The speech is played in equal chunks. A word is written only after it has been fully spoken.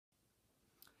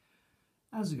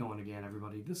How's it going again,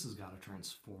 everybody? This has got to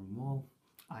transform. Well,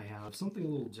 I have something a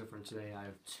little different today. I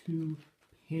have two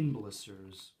pin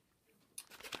blisters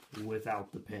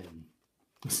without the pin.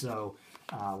 So,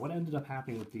 what ended up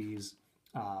happening with these,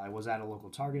 I was at a local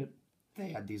Target. They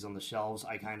had these on the shelves.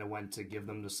 I kind of went to give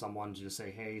them to someone to just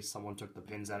say, hey, someone took the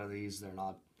pins out of these. They're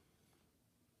not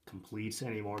complete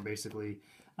anymore, basically.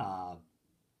 And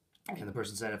the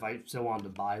person said if I still wanted to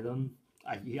buy them,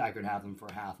 I could have them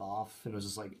for half off. And it was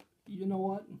just like, you know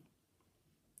what?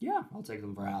 Yeah, I'll take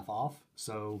them for half off.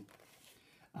 So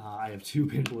I have two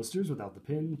pin blisters without the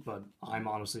pin, but I'm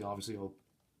honestly, obviously,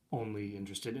 only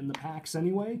interested in the packs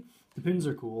anyway. The pins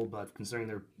are cool, but considering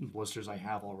they're blisters I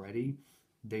have already,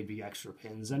 they'd be extra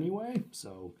pins anyway.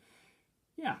 So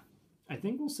yeah, I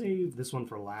think we'll save this one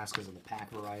for last because of the pack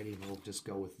variety. We'll just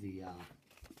go with the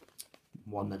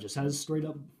one that just has straight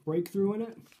up breakthrough in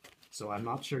it. So I'm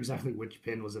not sure exactly which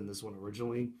pin was in this one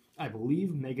originally. I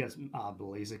believe Mega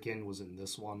Blaziken was in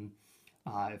this one,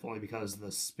 if only because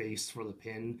the space for the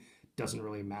pin doesn't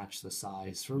really match the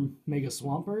size for Mega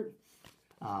Swampert.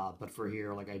 But for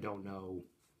here, like, I don't know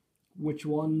which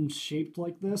one's shaped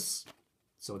like this.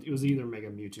 So it was either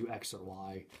Mega Mewtwo X or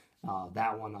Y.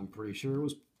 That one I'm pretty sure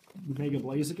was Mega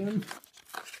Blaziken.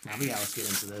 Now, yeah, let's get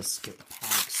into this, get the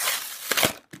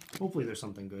packs. Hopefully there's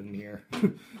something good in here.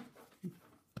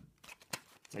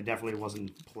 I definitely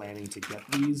wasn't planning to get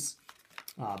these,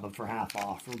 but for half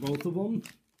off for both of them,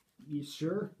 you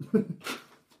sure?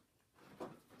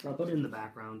 But in the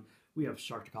background, we have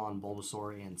Sharkticon,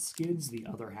 Bulbasaur, and Skids, the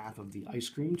other half of the Ice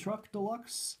Cream Truck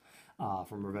Deluxe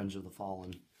from Revenge of the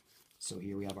Fallen. So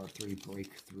here we have our three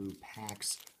breakthrough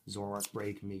packs, Zoroark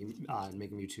Break, Mega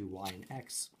Mewtwo Y and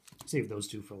X. Save those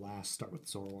two for last, start with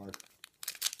Zoroark.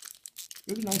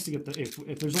 It would be nice to get the,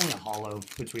 if there's only a holo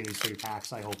between these three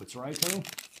packs, I hope it's Raikou.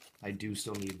 I do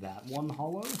still need that one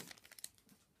holo.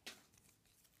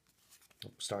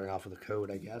 Starting off with a code,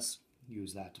 I guess.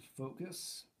 Use that to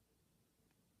focus.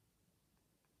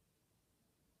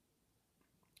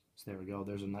 So there we go.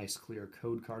 There's a nice clear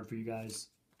code card for you guys.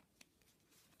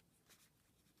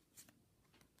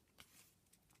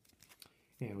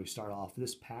 And we start off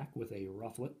this pack with a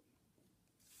Rufflet,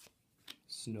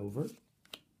 Snover,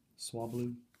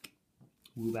 Swablu,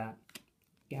 Woobat,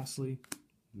 Ghastly,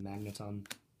 Magneton,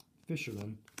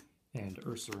 Fisherman, and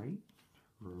Ursaring.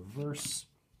 Reverse.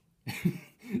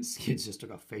 Skids just took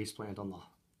a faceplant on the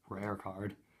rare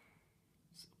card.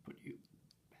 So put you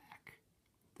back.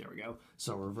 There we go.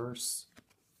 So reverse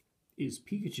is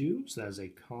Pikachu. So that is a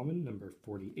common, number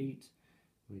 48.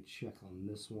 Let me check on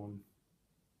this one.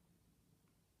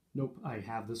 Nope, I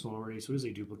have this one already, so it is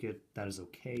a duplicate. That is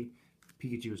okay.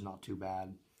 Pikachu is not too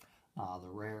bad. The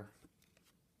rare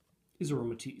is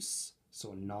Aromatisse,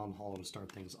 so a non-holo to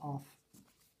start things off.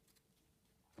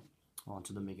 On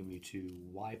to the Mega Mewtwo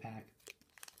Y pack.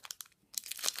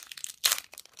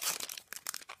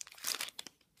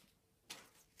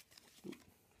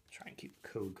 Try and keep a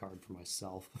code card for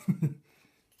myself. Because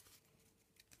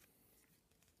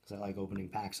I like opening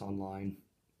packs online.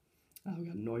 We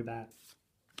got Noibat,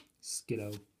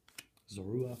 Skiddo,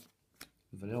 Zorua,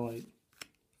 Vanillite,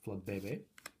 Flabébé,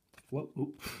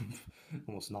 Oop,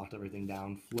 almost knocked everything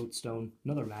down. Floatstone,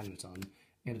 another Magneton,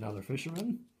 and another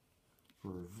Fisherman.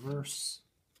 Reverse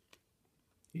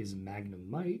is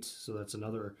Magnemite, so that's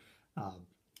another.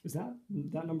 Is that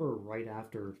number right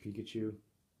after Pikachu?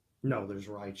 No, there's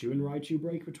Raichu and Raichu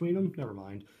break between them. Never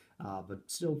mind. But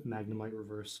still, Magnemite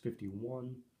reverse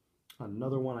 51.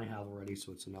 Another one I have already,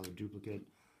 so it's another duplicate.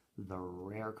 The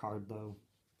rare card, though,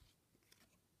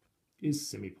 is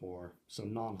Simipour, so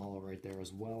non-holo right there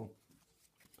as well.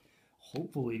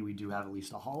 Hopefully we do have at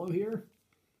least a holo here,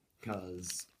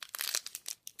 because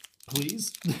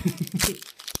please.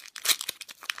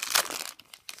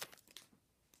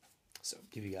 So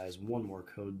give you guys one more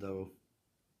code though,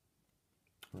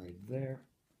 right there,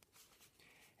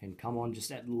 and come on,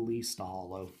 just at least a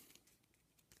holo.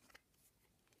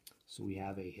 So we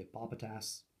have a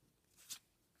Hippopotas,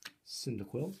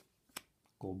 Cyndaquil,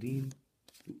 Goldeen,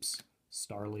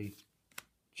 Starly,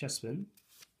 Chespin,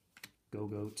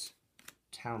 Gogoat,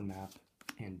 Town Map,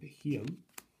 and Beheeyem.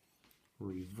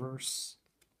 Reverse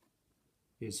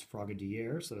is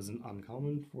Frogadier, so that is an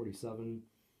uncommon, 47.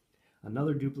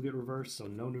 Another duplicate reverse, so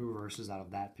no new reverses out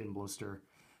of that pin blister.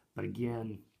 But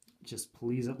again, just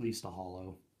please at least a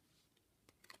holo.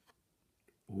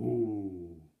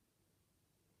 Ooh.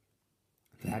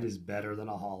 That is better than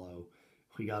a holo.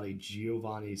 We got a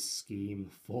Giovanni Scheme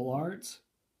full art.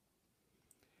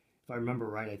 If I remember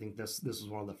right, I think this was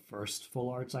one of the first full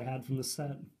arts I had from the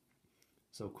set.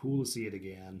 So cool to see it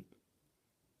again.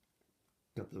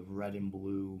 Got the red and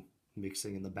blue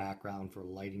mixing in the background for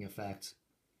lighting effect,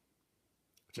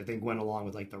 which I think went along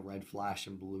with like the red flash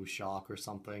and blue shock or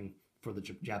something for the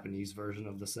Japanese version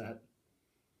of the set.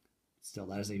 Still,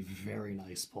 that is a very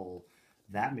nice pull.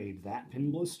 That made that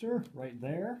pin blister right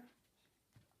there.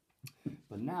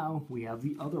 But now we have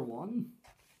the other one.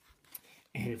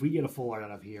 And if we get a full art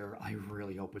out of here, I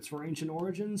really hope it's for Ancient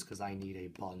Origins, because I need a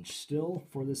bunch still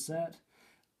for this set.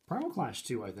 Primal Clash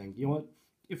 2, I think. You know what?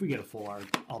 If we get a full art,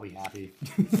 I'll be happy.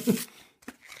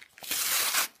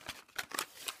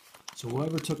 So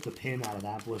whoever took the pin out of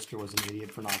that blister was an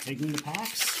idiot for not taking the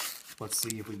packs. Let's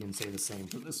see if we can say the same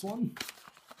for this one.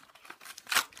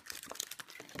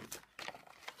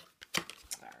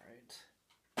 Alright.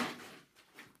 I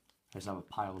just have a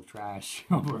pile of trash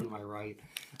over on my right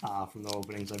from the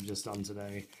openings I've just done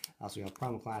today. So we have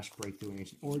Primal Clash, Breakthrough, and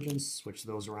Ancient Origins. Switch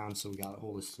those around so we got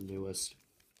oldest to newest.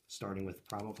 Starting with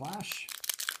Primal Clash.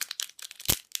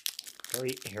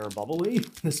 Very air bubbly,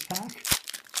 this pack.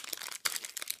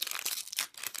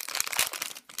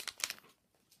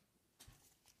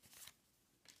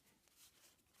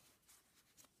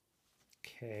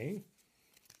 Okay,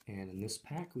 and in this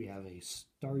pack we have a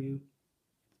Staryu,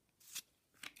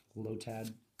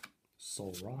 Lotad,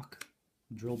 Soul Rock,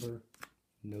 Drillbur,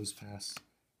 Nosepass,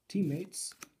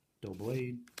 Teammates,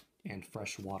 Doublade, and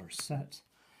Freshwater Set.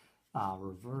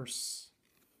 Reverse.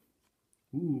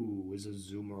 Ooh, is a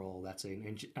Zoomerl. That's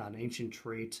an ancient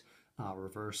trait.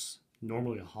 Reverse.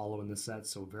 Normally a holo in this set,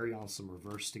 so very awesome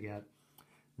reverse to get.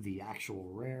 The actual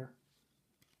rare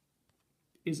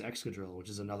is Excadrill, which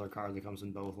is another card that comes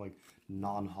in both like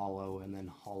non-holo and then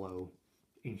holo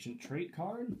ancient trait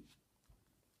card.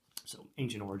 So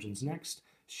Ancient Origins next.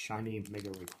 Shiny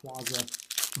Mega Rayquaza.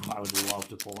 I would love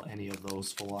to pull any of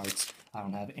those full arts. I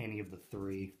don't have any of the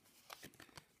three.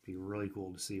 Be really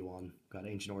cool to see one. Got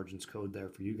Ancient Origins code there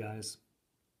for you guys.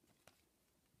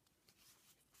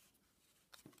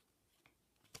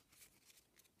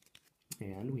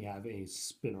 And we have a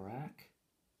Spinarak,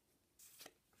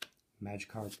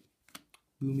 Magikarp,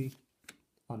 Boomy,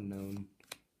 Unknown,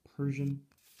 Persian,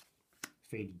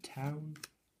 Faded Town,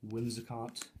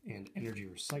 Whimsicott, and Energy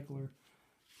Recycler.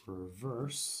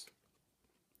 Reverse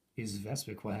is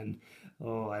Vespiquen.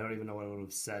 Oh, I don't even know what I would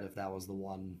have said if that was the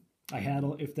one I had,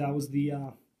 if that was the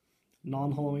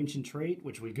non-holo ancient trait,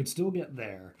 which we could still get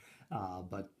there,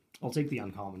 but I'll take the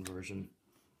uncommon version.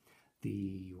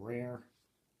 The rare.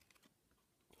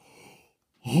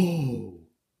 Oh!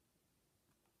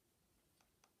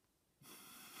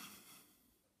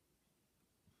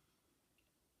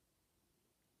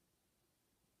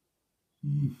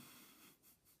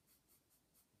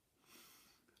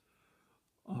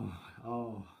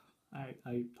 Oh,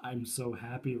 I'm so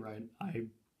happy, right?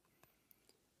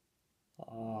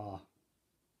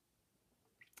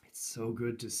 It's so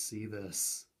good to see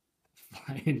this.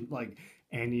 Find like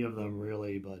any of them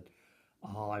really, but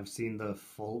I've seen the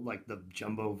full, like the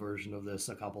jumbo version of this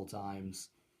a couple times.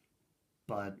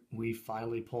 But we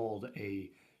finally pulled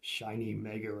a shiny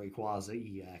Mega Rayquaza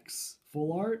EX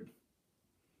full art.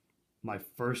 My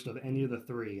first of any of the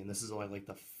three, and this is only like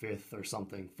the fifth or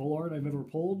something full art I've ever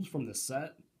pulled from this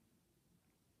set.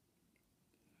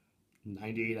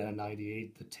 98 out of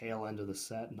 98, the tail end of the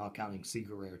set, not counting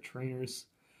secret rare trainers.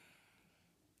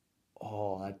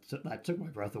 Oh, that took my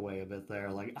breath away a bit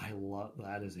there. Like, I love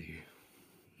that. Is a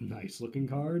nice looking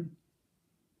card.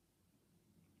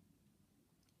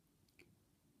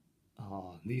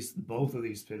 Both of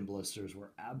these pin blisters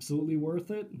were absolutely worth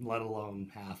it, let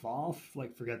alone half off.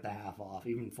 Like, forget the half off.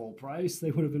 Even full price, they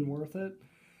would have been worth it.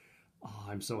 Oh,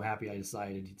 I'm so happy I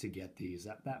decided to get these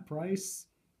at that price.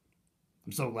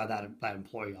 I'm so glad that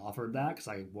employee offered that, because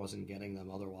I wasn't getting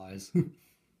them otherwise.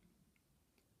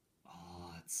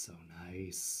 Oh, it's so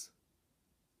nice.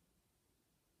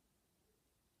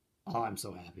 Oh, I'm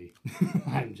so happy.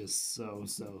 I'm just so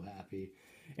happy.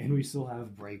 And we still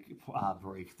have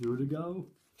breakthrough to go.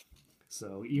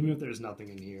 So even if there's nothing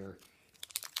in here,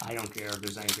 I don't care if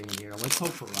there's anything in here. Let's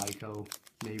hope for Raikou,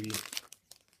 maybe.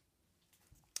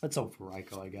 Let's hope for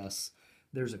Raikou, I guess.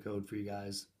 There's a code for you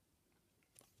guys.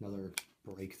 Another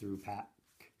breakthrough pack.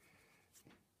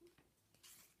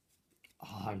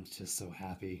 Oh, I'm just so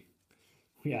happy.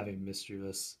 We have a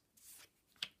Mischievous,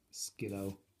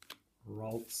 Skiddo,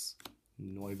 Ralts,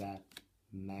 Noibat,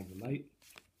 Magnemite,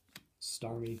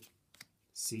 Starmie,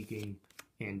 Seeking,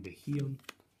 and Beheeyem.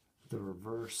 The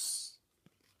reverse.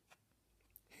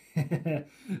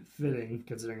 Fitting,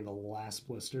 considering the last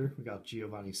blister. We got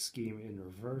Giovanni's Scheme in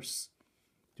reverse.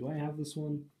 Do I have this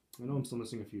one? I know I'm still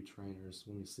missing a few trainers.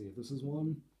 Let me see if this is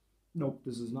one. Nope,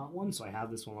 this is not one, so I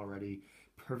have this one already.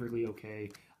 Perfectly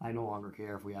okay. I no longer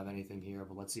care if we have anything here,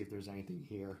 but let's see if there's anything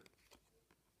here.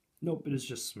 Nope, it is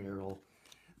just Smeargle.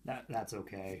 That's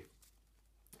okay.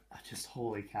 Just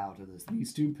holy cow to this.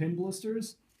 These two pin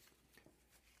blisters,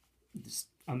 just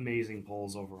amazing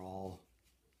pulls overall.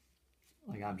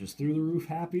 Like, I'm just through the roof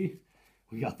happy.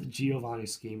 We got the Giovanni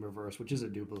Scheme Reverse, which is a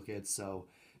duplicate, so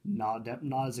not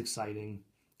as exciting,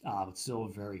 but still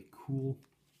very cool.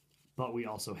 But we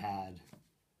also had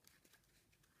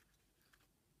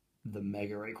the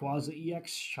Mega Rayquaza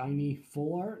EX Shiny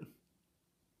Full Art.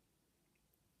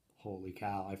 Holy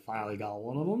cow, I finally got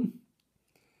one of them.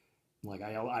 Like,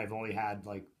 I've only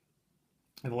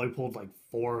pulled like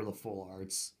 4 of the full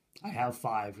arts. I have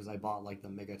 5 because I bought like the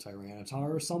Mega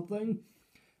Tyranitar or something.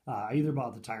 I either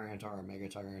bought the Tyranitar or Mega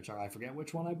Tyranitar. I forget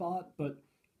which one I bought, but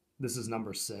this is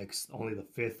number 6. Only the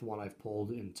 5th one I've pulled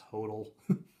in total.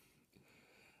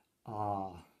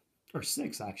 Or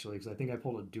 6 actually, because I think I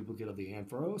pulled a duplicate of the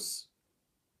Ampharos.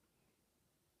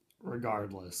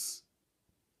 Regardless,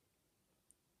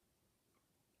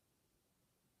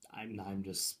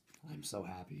 I'm so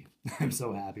happy. I'm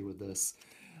so happy with this.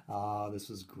 This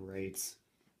was great.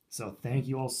 So thank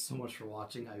you all so much for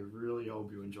watching. I really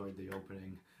hope you enjoyed the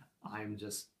opening. I'm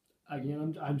just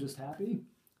happy.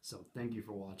 So thank you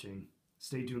for watching.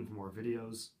 Stay tuned for more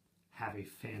videos. Have a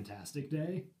fantastic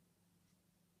day.